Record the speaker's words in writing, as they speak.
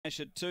Ash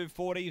at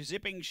 $2.40,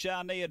 Zipping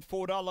Charney at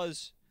 $4,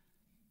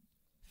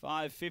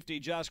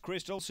 $5.50 Just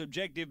Crystal,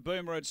 Subjective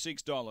Boomer at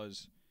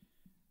 $6.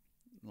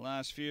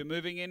 Last few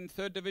moving in,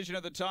 third division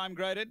of the time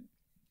graded.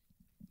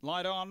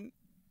 Light on,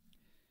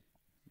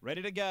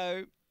 ready to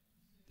go.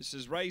 This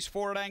is race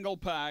 4 at Angle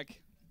Park.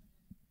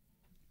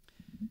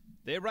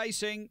 They're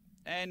racing.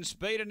 And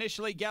speed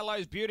initially,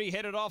 Gallows Beauty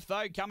headed off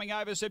though, coming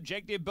over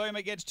Subjective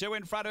Boomer, gets 2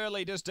 in front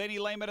early, Destiny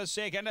Lima to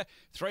second,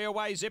 3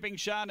 away Zipping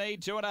Charney,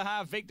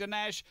 2.5 Victor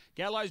Nash,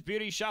 Gallows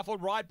Beauty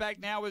shuffled right back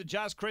now with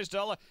Just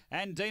Crystal,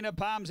 and Dina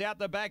Palms out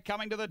the back,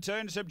 coming to the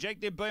turn,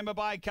 Subjective Boomer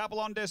by a couple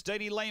on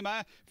Destiny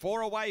Lima,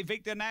 4 away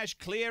Victor Nash,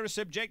 clear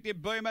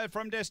Subjective Boomer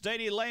from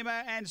Destiny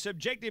Lima and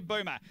Subjective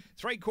Boomer,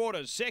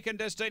 3/4, second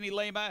Destiny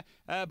Lima,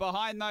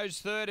 behind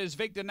those third is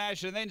Victor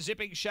Nash, and then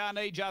Zipping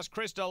Charney, Just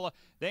Crystal,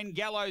 then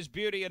Gallows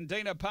Beauty, and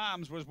Dina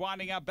Palms was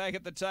winding up back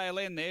at the tail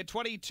end there.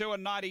 22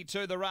 and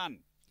 92 the run.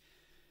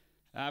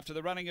 After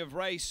the running of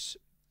race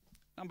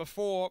number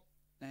 4,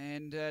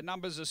 and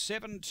numbers are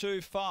 7, 2,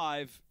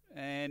 5,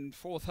 and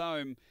fourth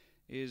home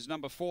is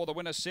number 4, the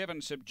winner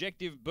 7,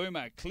 Subjective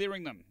Boomer,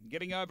 clearing them,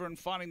 getting over and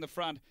finding the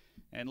front,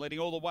 and leading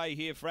all the way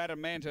here for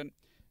Adam Manton.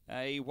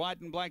 A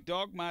white and black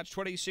dog, March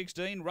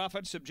 2016,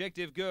 Rufford,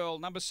 Subjective Girl,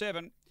 number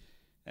 7.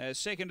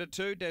 Second to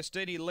 2,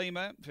 Destiny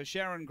Lima. For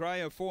Sharon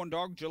Gray, a fawn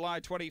dog, July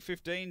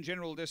 2015,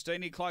 General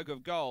Destiny, Cloak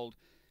of Gold.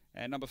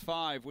 And number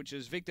 5, which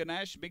is Victor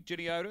Nash, Mick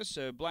Giniotis,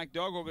 a black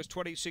dog, August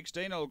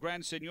 2016, El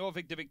Grand Senor,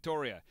 Victor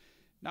Victoria.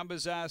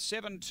 Numbers are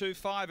 7, 2,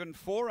 5 and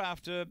 4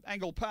 after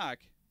Angle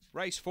Park,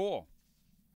 race 4.